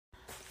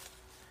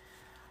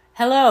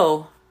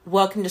Hello,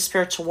 welcome to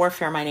Spiritual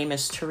Warfare. My name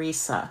is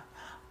Teresa.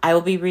 I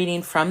will be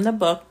reading from the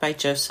book by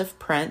Joseph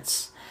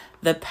Prince,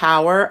 The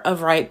Power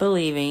of Right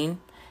Believing,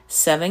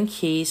 7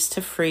 Keys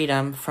to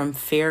Freedom from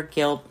Fear,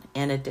 Guilt,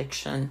 and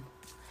Addiction.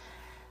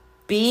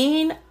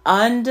 Being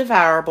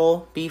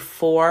undevourable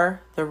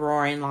before the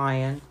roaring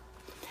lion.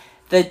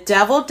 The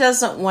devil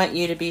doesn't want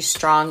you to be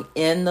strong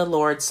in the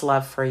Lord's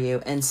love for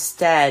you.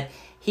 Instead,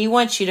 he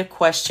wants you to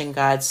question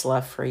God's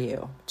love for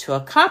you. To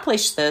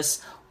accomplish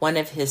this, one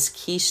of his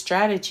key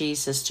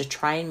strategies is to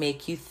try and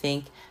make you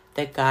think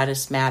that God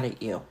is mad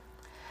at you.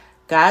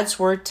 God's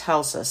word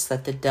tells us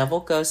that the devil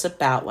goes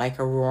about like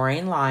a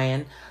roaring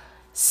lion,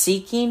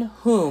 seeking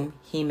whom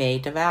he may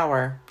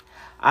devour.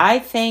 I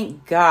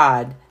thank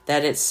God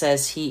that it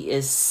says he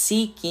is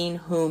seeking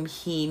whom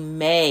he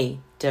may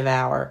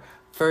devour.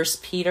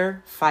 1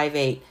 Peter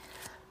 5:8.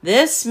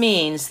 This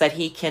means that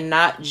he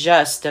cannot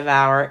just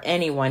devour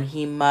anyone.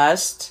 He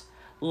must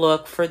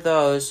look for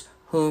those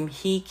whom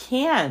he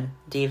can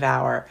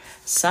devour.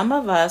 Some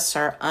of us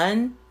are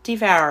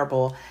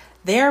undevourable.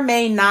 There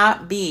may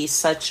not be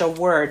such a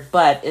word,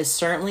 but it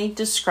certainly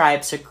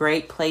describes a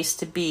great place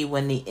to be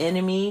when the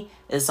enemy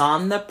is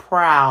on the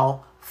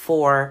prowl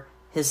for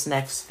his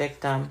next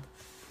victim.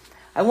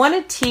 I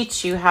want to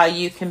teach you how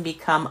you can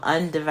become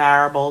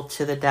undevourable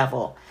to the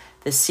devil.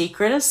 The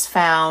secret is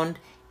found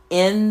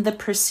in the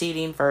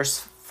preceding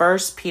verse,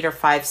 1 Peter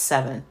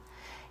 5:7.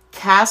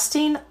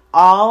 Casting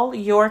all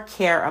your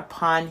care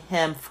upon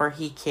him, for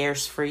he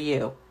cares for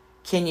you.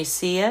 Can you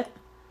see it?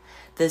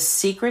 The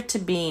secret to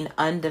being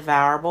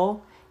undevourable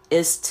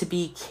is to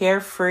be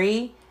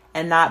carefree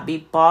and not be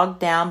bogged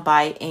down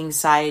by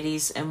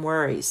anxieties and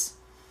worries.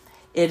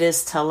 It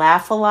is to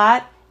laugh a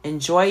lot,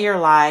 enjoy your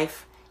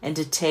life, and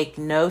to take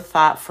no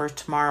thought for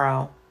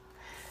tomorrow.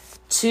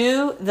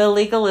 To the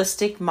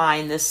legalistic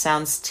mind, this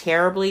sounds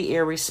terribly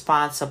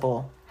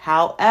irresponsible.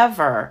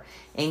 However,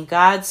 in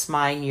God's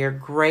mind, your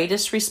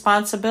greatest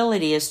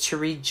responsibility is to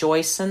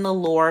rejoice in the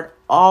Lord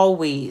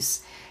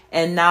always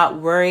and not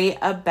worry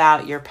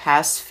about your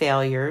past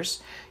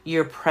failures,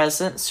 your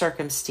present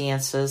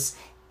circumstances,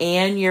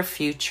 and your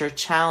future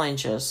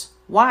challenges.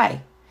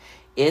 Why?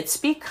 It's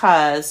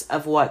because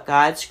of what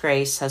God's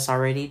grace has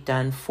already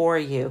done for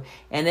you.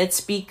 And it's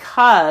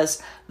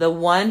because the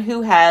one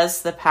who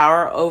has the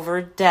power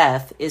over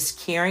death is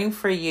caring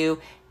for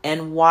you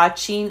and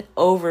watching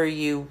over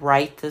you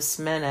right this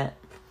minute.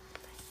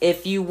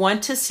 If you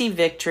want to see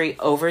victory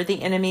over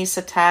the enemy's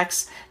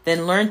attacks,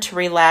 then learn to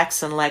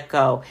relax and let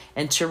go,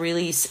 and to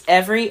release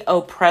every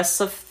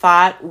oppressive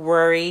thought,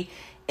 worry,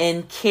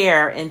 and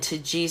care into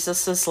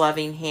Jesus'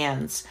 loving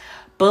hands.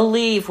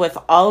 Believe with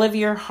all of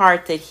your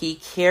heart that he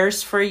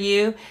cares for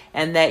you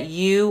and that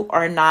you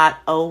are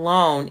not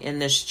alone in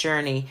this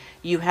journey.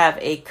 You have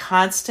a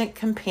constant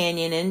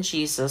companion in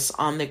Jesus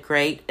on the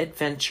great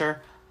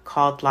adventure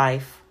called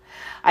life.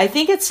 I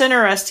think it's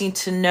interesting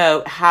to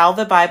note how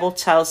the Bible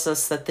tells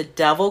us that the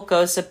devil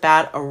goes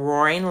about a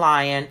roaring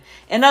lion.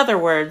 In other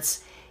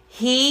words,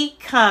 he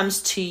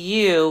comes to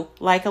you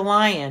like a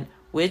lion,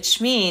 which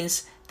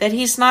means that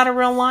he's not a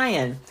real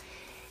lion.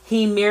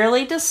 He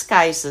merely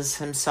disguises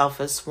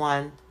himself as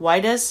one. Why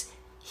does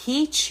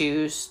he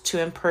choose to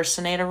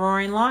impersonate a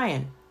roaring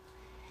lion?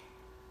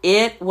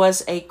 It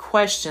was a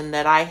question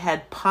that I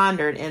had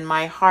pondered in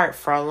my heart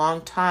for a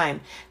long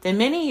time. Then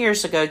many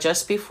years ago,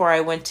 just before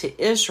I went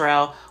to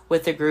Israel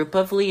with a group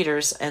of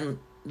leaders in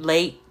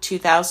late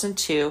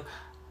 2002,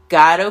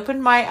 God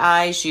opened my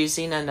eyes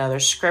using another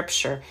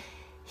scripture.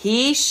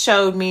 He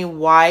showed me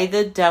why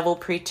the devil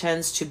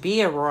pretends to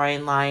be a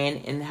roaring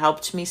lion and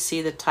helped me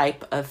see the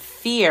type of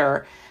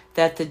fear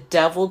that the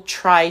devil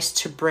tries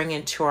to bring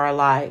into our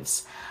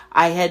lives.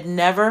 I had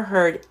never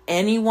heard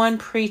anyone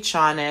preach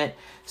on it,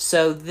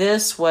 so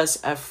this was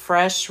a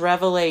fresh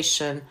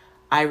revelation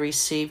I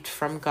received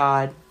from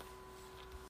God.